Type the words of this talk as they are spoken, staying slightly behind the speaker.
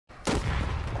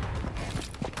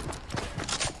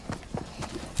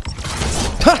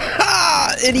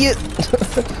Idiot!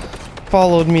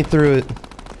 Followed me through it.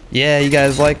 Yeah, you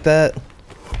guys like that?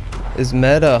 It's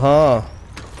meta, huh?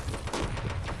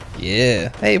 Yeah.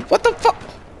 Hey, what the fuck?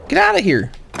 Get out of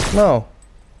here. No.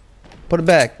 Put it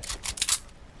back.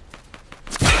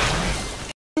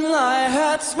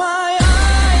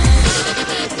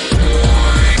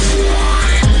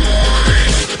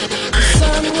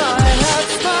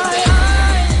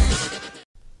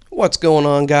 What's going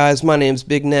on, guys? My name's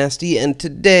D-BigNast-D, and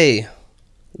today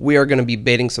we are going to be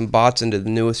baiting some bots into the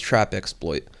newest trap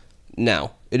exploit.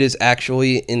 Now, it is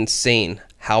actually insane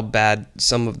how bad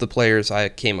some of the players I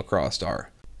came across are.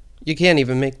 You can't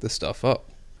even make this stuff up.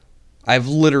 I've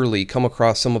literally come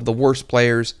across some of the worst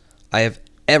players I have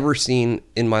ever seen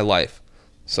in my life.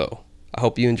 So, I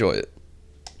hope you enjoy it.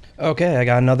 Okay, I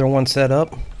got another one set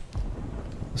up.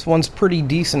 This one's pretty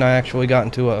decent. I actually got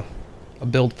into a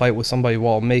build fight with somebody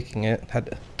while making it. Had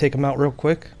to take him out real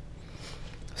quick.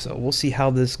 So we'll see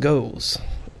how this goes.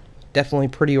 Definitely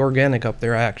pretty organic up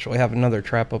there. I actually have another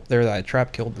trap up there that I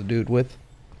trap killed the dude with.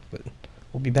 But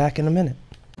we'll be back in a minute.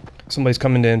 Somebody's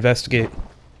coming to investigate.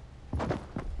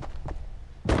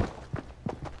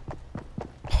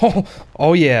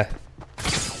 Oh yeah.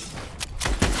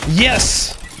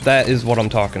 Yes! That is what I'm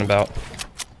talking about.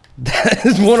 That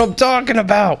is what I'm talking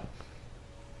about!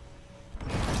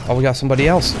 Oh, we got somebody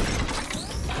else.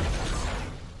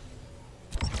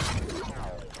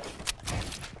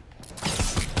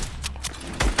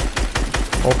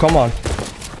 Oh, come on.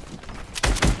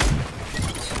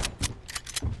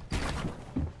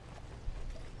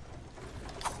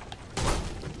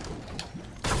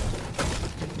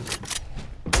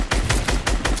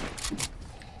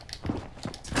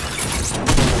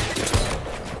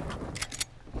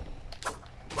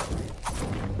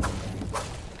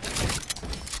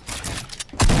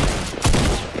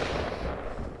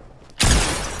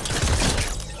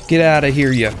 Get out of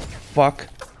here, you fuck.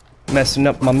 Messing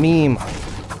up my meme.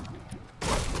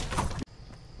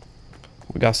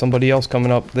 We got somebody else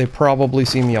coming up. They probably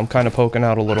see me. I'm kind of poking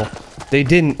out a little. They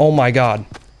didn't. Oh my god.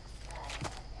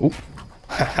 Oop.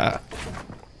 Haha.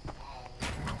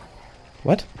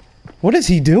 What? What is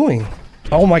he doing?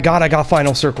 Oh my god, I got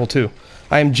final circle too.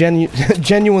 I am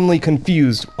genuinely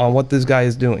confused on what this guy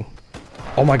is doing.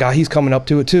 Oh my god, he's coming up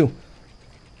to it too.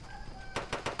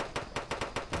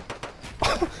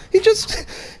 He just...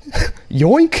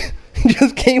 Yoink! He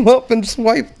just came up and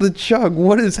swiped the chug.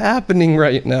 What is happening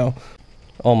right now?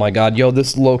 Oh my god, yo,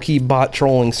 this low-key bot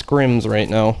trolling scrims right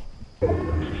now.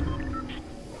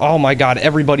 Oh my god,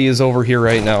 everybody is over here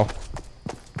right now.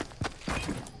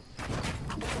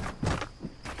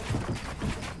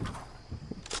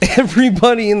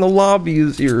 Everybody in the lobby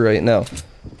is here right now.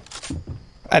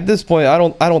 At this point, I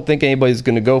don't think anybody's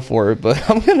gonna go for it, but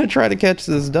I'm gonna try to catch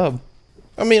this dub.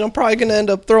 I mean, I'm probably gonna end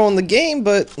up throwing the game,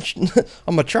 but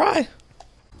I'm gonna try.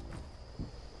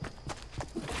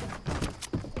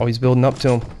 Oh, he's building up to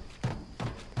him.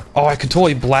 Oh, I could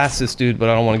totally blast this dude, but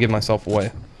I don't want to give myself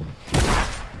away.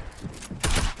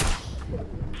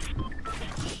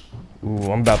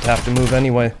 Ooh, I'm about to have to move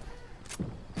anyway.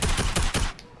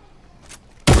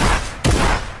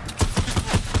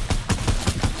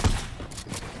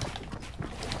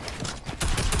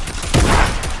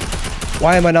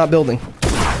 Why am I not building?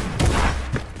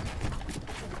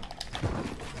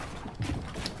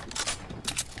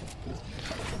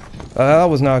 That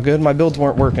was not good. My builds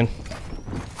weren't working.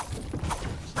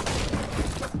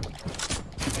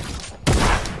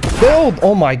 Build!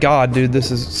 Oh my god, dude,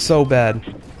 this is so bad.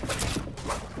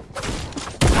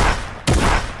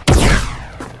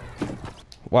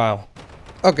 Wow.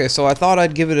 Okay, so I thought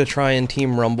I'd give it a try in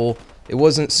Team Rumble. It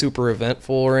wasn't super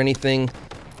eventful or anything,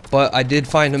 but I did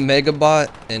find a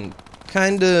Megabot and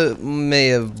kinda may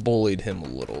have bullied him a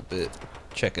little bit.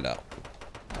 Check it out.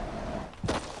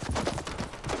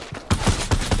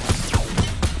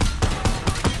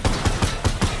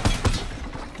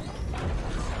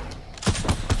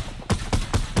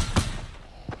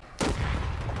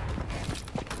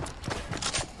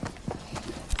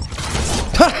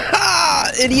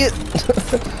 Haha! Idiot!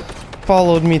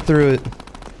 Followed me through it.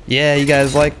 Yeah, you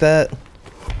guys like that?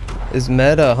 It's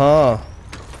meta, huh?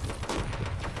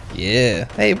 Yeah.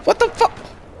 Hey, what the fuck?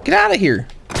 Get out of here.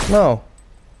 No.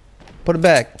 Put it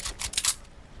back.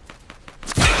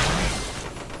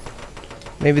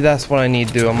 Maybe that's what I need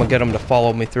to do. I'm gonna get him to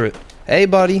follow me through it. Hey,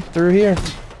 buddy, through here.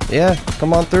 Yeah,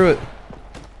 come on through it.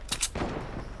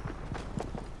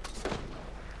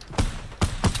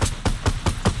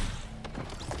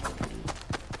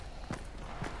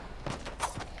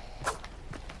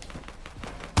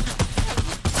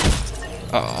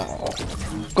 Oh,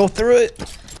 go through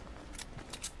it.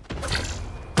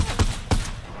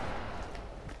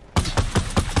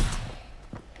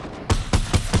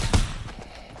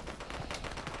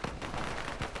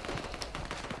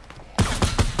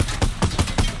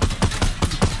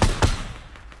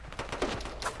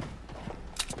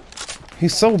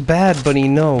 He's so bad, but he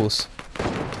knows.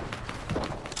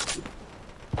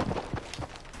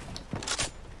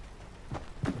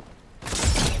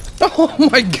 Oh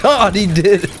my god, he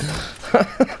did!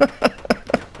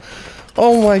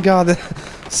 Oh my god,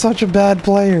 such a bad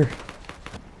player.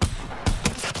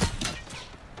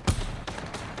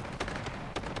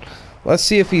 Let's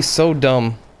see if he's so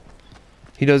dumb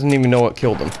he doesn't even know what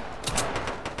killed him.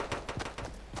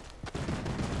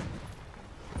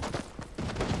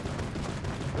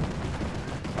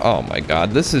 Oh my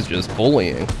god, this is just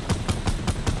bullying.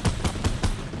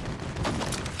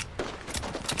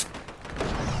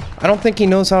 I don't think he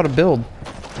knows how to build.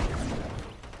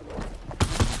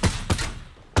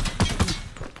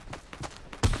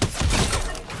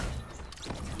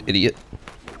 Idiot.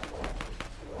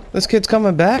 This kid's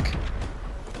coming back?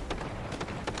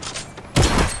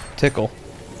 Tickle.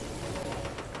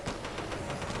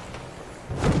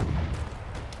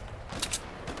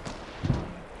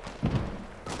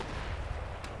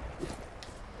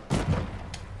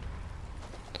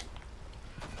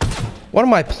 What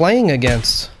am I playing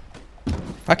against?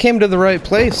 I came to the right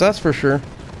place, that's for sure.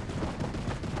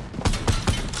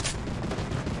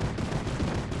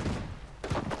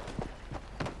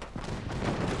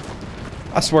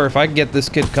 I swear if I can get this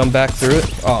kid to come back through it.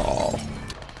 Oh.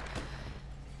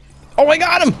 Oh, I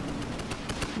got him!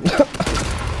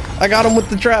 I got him with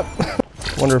the trap.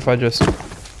 Wonder if I just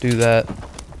do that.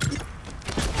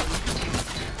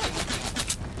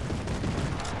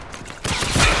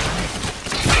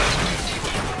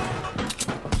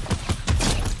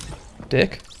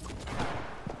 Dick.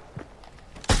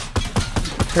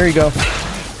 There you go.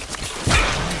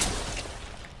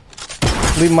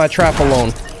 Leave my trap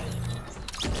alone.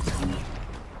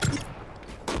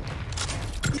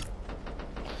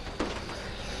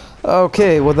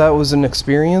 Okay, well that was an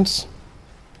experience.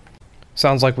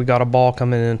 Sounds like we got a ball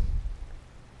coming in.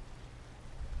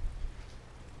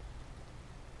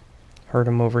 Heard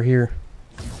him over here.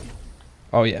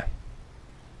 Oh yeah.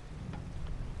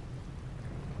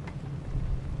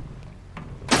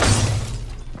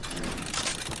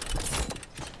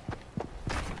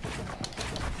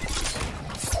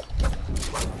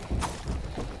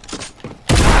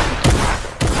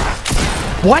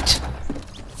 What?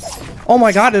 Oh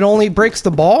my god, it only breaks the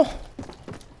ball?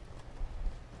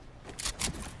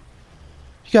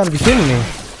 You gotta be kidding me.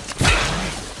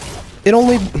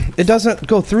 It doesn't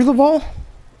go through the ball?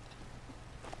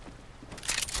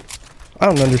 I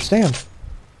don't understand.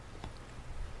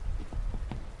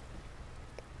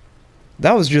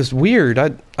 That was just weird.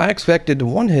 I expected to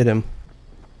one-hit him.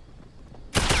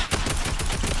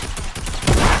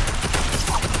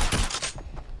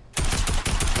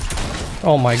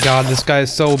 Oh my god, this guy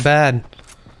is so bad.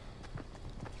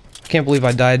 Can't believe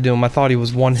I died to him. I thought he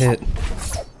was one hit.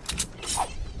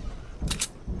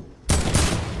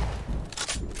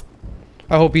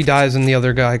 I hope he dies and the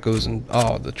other guy goes and...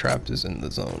 Oh, the trap is in the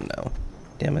zone now.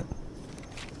 Damn it.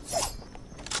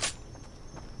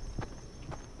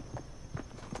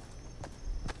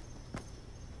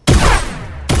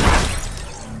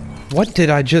 What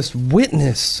did I just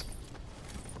witness?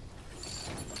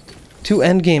 2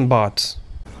 endgame bots.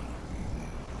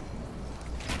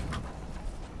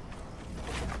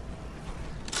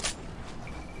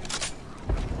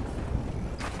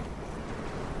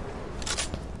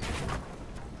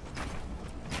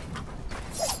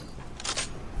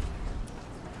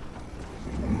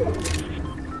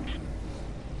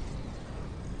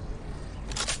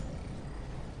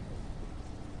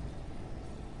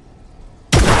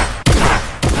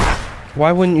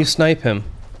 Why wouldn't you snipe him?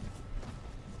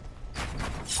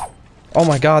 Oh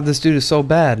my god, this dude is so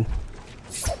bad.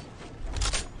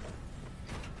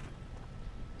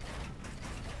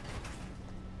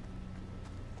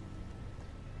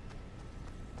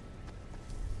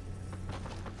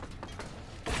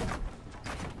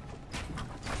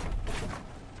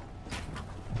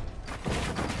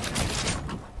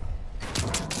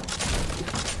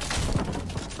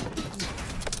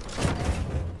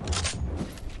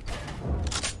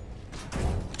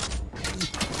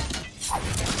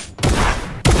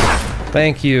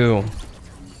 Thank you.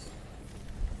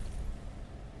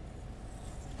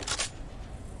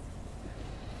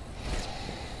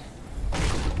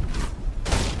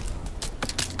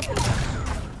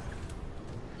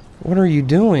 What are you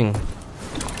doing?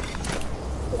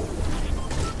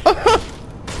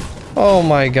 Oh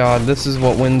my god, this is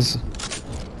what wins.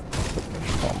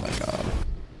 Oh my god.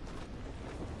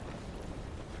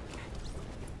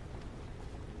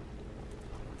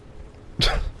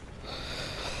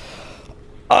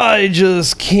 I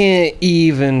just can't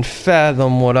even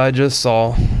fathom what I just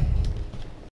saw.